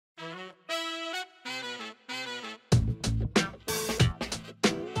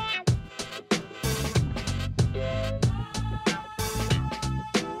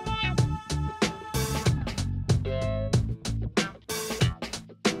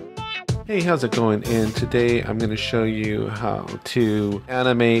Hey, how's it going? And today I'm going to show you how to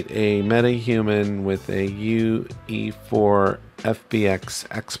animate a Metahuman with a UE4 FBX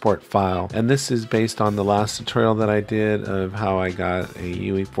export file. And this is based on the last tutorial that I did of how I got a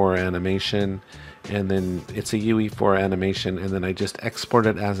UE4 animation. And then it's a UE4 animation, and then I just export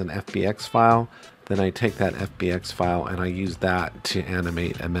it as an FBX file. Then I take that FBX file and I use that to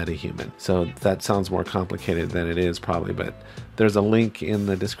animate a Metahuman. So that sounds more complicated than it is probably, but there's a link in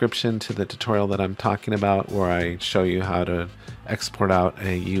the description to the tutorial that I'm talking about where I show you how to export out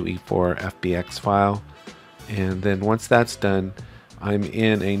a UE4 FBX file. And then once that's done, I'm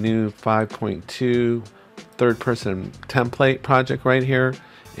in a new 5.2 third-person template project right here.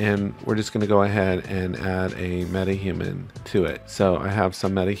 And we're just going to go ahead and add a Metahuman to it. So I have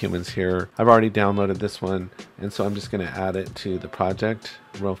some Metahumans here. I've already downloaded this one, and so I'm just going to add it to the project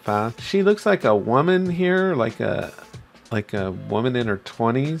real fast. She looks like a woman here, like a woman in her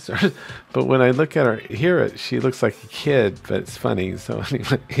 20s. But when I look at her here, she looks like a kid, but it's funny. So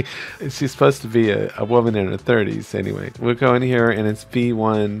anyway, she's supposed to be a woman in her 30s. Anyway, we'll go in here, and it's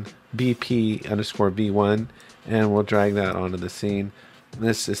B1 BP underscore B1, and we'll drag that onto the scene.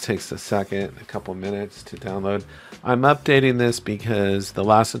 This just takes a couple minutes to download. I'm updating this because the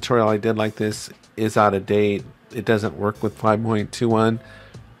last tutorial I did like this is out of date. It doesn't work with 5.21,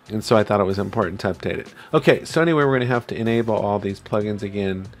 and so I thought it was important to update it. Okay, so anyway, we're going to have to enable all these plugins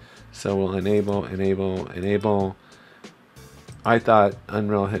again. So we'll enable. I thought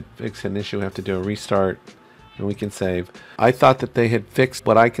Unreal had fixed an issue. We have to do a restart, and we can save. I thought that they had fixed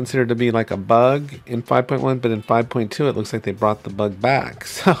what I consider to be like a bug in 5.1, but in 5.2 it looks like they brought the bug back.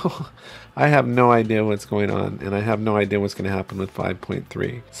 So I have no idea what's going on, and I have no idea what's going to happen with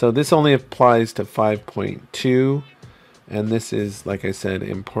 5.3. So this only applies to 5.2, and this is, like I said,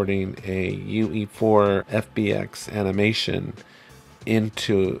 importing a UE4 FBX animation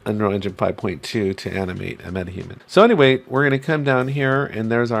into Unreal Engine 5.2 to animate a Metahuman. So anyway, we're going to come down here,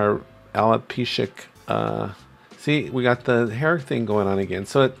 and there's our alopecia. See, we got the hair thing going on again.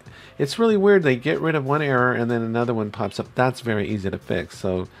 So it's really weird. They get rid of one error and then another one pops up. That's very easy to fix.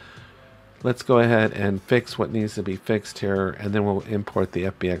 So let's go ahead and fix what needs to be fixed here, and then we'll import the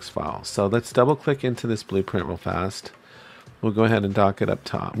FBX file. So let's double click into this blueprint real fast. We'll go ahead and dock it up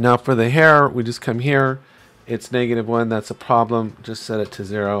top. Now for the hair, we just come here. It's -1. That's a problem. Just set it to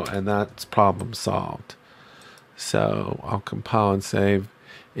 0, and that's problem solved. So I'll compile and save.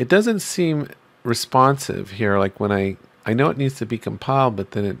 It doesn't seem responsive here, like when I know it needs to be compiled,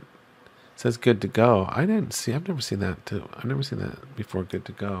 but then it says good to go. I've never seen that before, good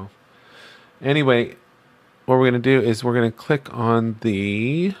to go. Anyway, what we're going to do is we're going to click on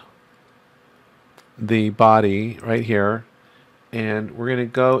the body right here, and we're going to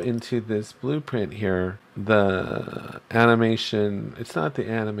go into this blueprint here, the animation. It's not the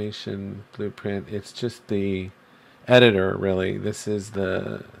animation blueprint, it's just the editor, really. This is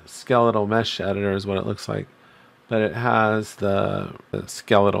the skeletal mesh editor is what it looks like, but it has the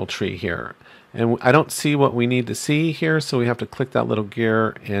skeletal tree here, and I don't see what we need to see here, so we have to click that little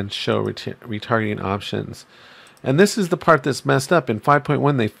gear and show retargeting options. And this is the part that's messed up. In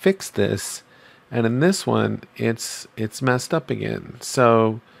 5.1 they fixed this, and in this one it's messed up again.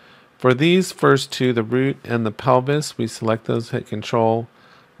 So for these first two, the root and the pelvis, we select those, hit control.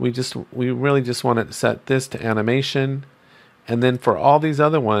 We really just want to set this to animation, and then for all these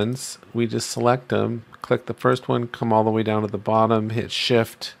other ones we just select them, click the first one, come all the way down to the bottom, hit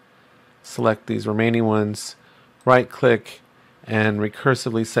shift, select these remaining ones, right click, and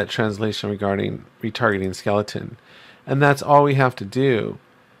recursively set translation regarding retargeting skeleton. And that's all we have to do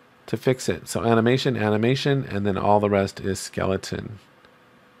to fix it. So animation, and then all the rest is skeleton,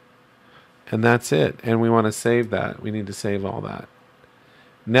 and that's it. And we want to save that. We need to save all that.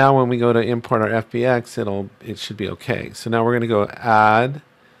 Now when we go to import our FBX, it should be okay. So now we're going to go add,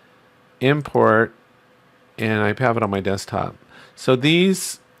 import, and I have it on my desktop. So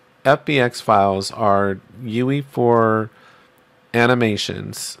these FBX files are UE4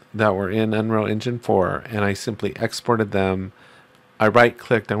 animations that were in Unreal Engine 4, and I simply exported them. I right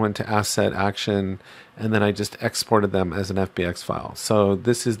clicked, I went to Asset Action, and then I just exported them as an FBX file. So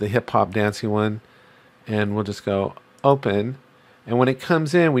this is the hip hop dancing one, and we'll just go open. And when it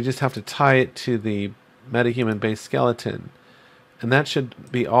comes in, we just have to tie it to the Metahuman based skeleton. And that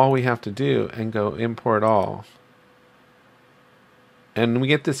should be all we have to do, and go import all. And we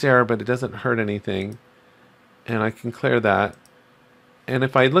get this error, but it doesn't hurt anything. And I can clear that. And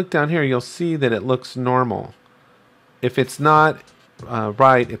if I look down here, you'll see that it looks normal. If it's not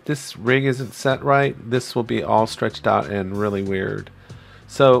right, if this rig isn't set right, this will be all stretched out and really weird.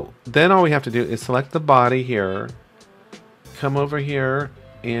 So then all we have to do is select the body here, come over here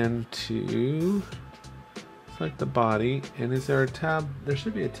and to select the body. And is there a tab? There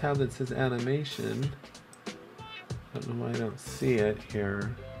should be a tab that says animation. I don't know why I don't see it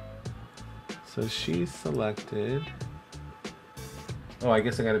here. So she's selected. Oh, I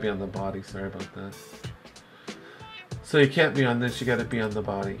guess I gotta be on the body. Sorry about that. So you can't be on this, you gotta be on the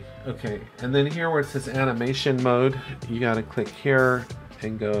body. Okay, and then here where it says animation mode, you gotta click here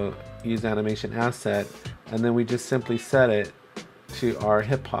and go use animation asset, and then we just simply set it to our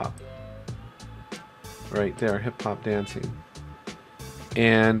hip hop. Right there, hip hop dancing.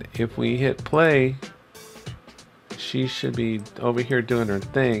 And if we hit play, she should be over here doing her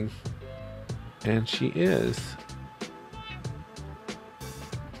thing, and she is.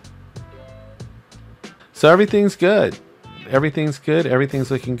 So everything's good. Everything's good.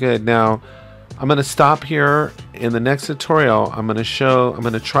 Everything's looking good. Now, I'm going to stop here. In the next tutorial, I'm going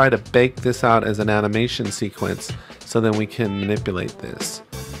to try to bake this out as an animation sequence so then we can manipulate this.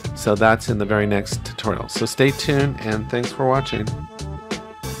 So that's in the very next tutorial. So stay tuned and thanks for watching.